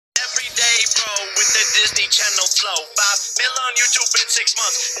bro, with the Disney Channel flow. 5 mil on YouTube in 6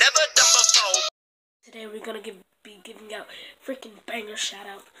 months, never done before. Today we're gonna be giving out freaking banger shout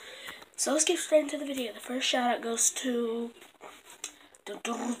out. So let's get straight into the video. The first shout out goes to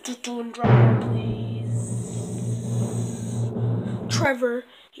drum please. Trevor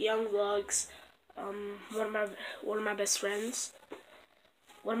Young Vlogs. One of my best friends.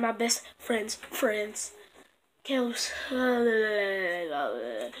 One of my best friends. Caleb's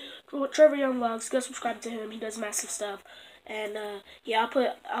Trevor Young Vlogs. Go subscribe to him. He does massive stuff. And yeah, I'll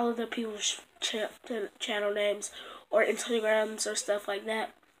put all of the people's channel names or Instagrams or stuff like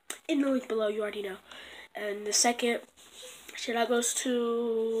that in the link below. You already know. And the second shout out goes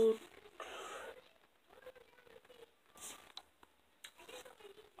to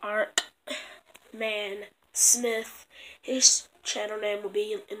Man Smith. His channel name will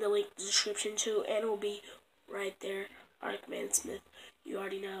be in the link description too, and it will be right there. Man Smith. You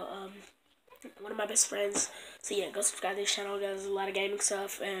already know. One of my best friends. So yeah, go subscribe to his channel. He does a lot of gaming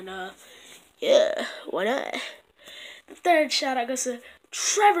stuff, and yeah, why not? The third shout out goes to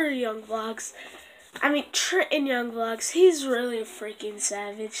Trevor Young Vlogs. I mean Trenton Young Vlogs. He's really freaking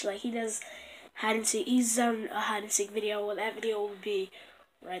savage. Like, he does hide and seek. He's done a hide and seek video. Well, that video will be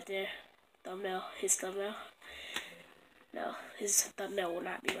right there. Thumbnail. His thumbnail. No, his thumbnail will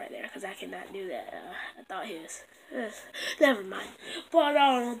not be right there because I cannot do that. I thought his. Never mind. But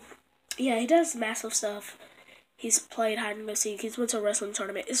yeah, he does massive stuff. He's played hide and go seek. He's went to a wrestling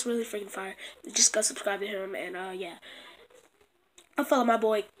tournament. It's really freaking fire. Just go subscribe to him, and yeah. I'll follow my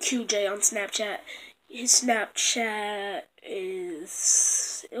boy QJ on Snapchat. His Snapchat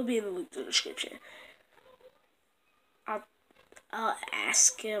it'll be in the link in the description. I'll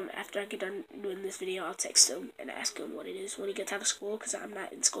ask him after I get done doing this video. I'll text him and ask him what it is when he gets out of school, because I'm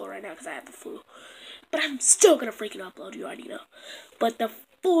not in school right now because I have the flu. But I'm still gonna freaking upload, you already know. But the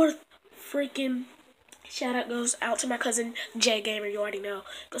fourth freaking shout out goes out to my cousin Jay Gamer, you already know.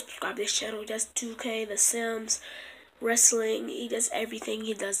 Go subscribe to this channel. He does 2K, The Sims, wrestling. He does everything.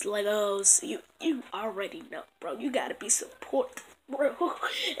 He does Legos. You already know, bro. You gotta be supportive, bro.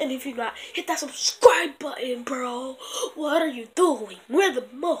 And if you not, hit that subscribe button, bro. What are you doing? We're the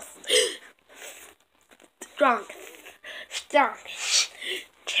most strongest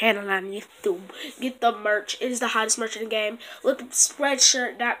channel on YouTube. Get the merch. It is the hottest merch in the game. Look up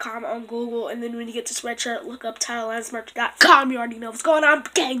spreadshirt.com on Google, and then when you get to Spreadshirt, look up TileLandsMerch.com. You already know what's going on.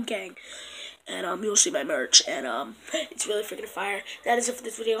 Gang. And you'll see my merch, and it's really freaking fire. That is it for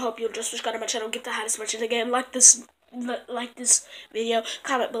this video. Hope you enjoy. Subscribe to my channel. Get the hottest merch in the game. Like this video,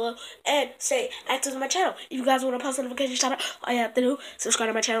 comment below, and say active to my channel. If you guys want to post notification shout out, all you have to do, subscribe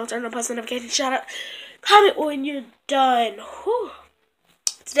to my channel, turn on post notification shout out, comment when you're done. Whew.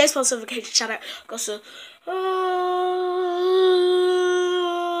 Today's post notification shout out goes to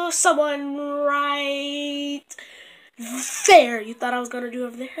someone right there. You thought I was gonna do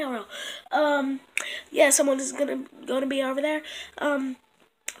over there? Hell no. Yeah, someone is gonna be over there.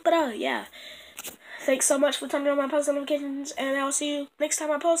 But yeah. Thanks so much for turning on my post notifications, and I'll see you next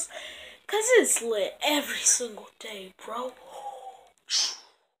time I post, cause it's lit every single day, bro.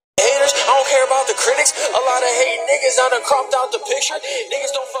 Haters, I don't care about the critics. A lot of hate niggas, I done cropped out the picture.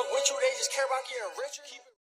 Niggas don't fuck with you, they just care about getting richer.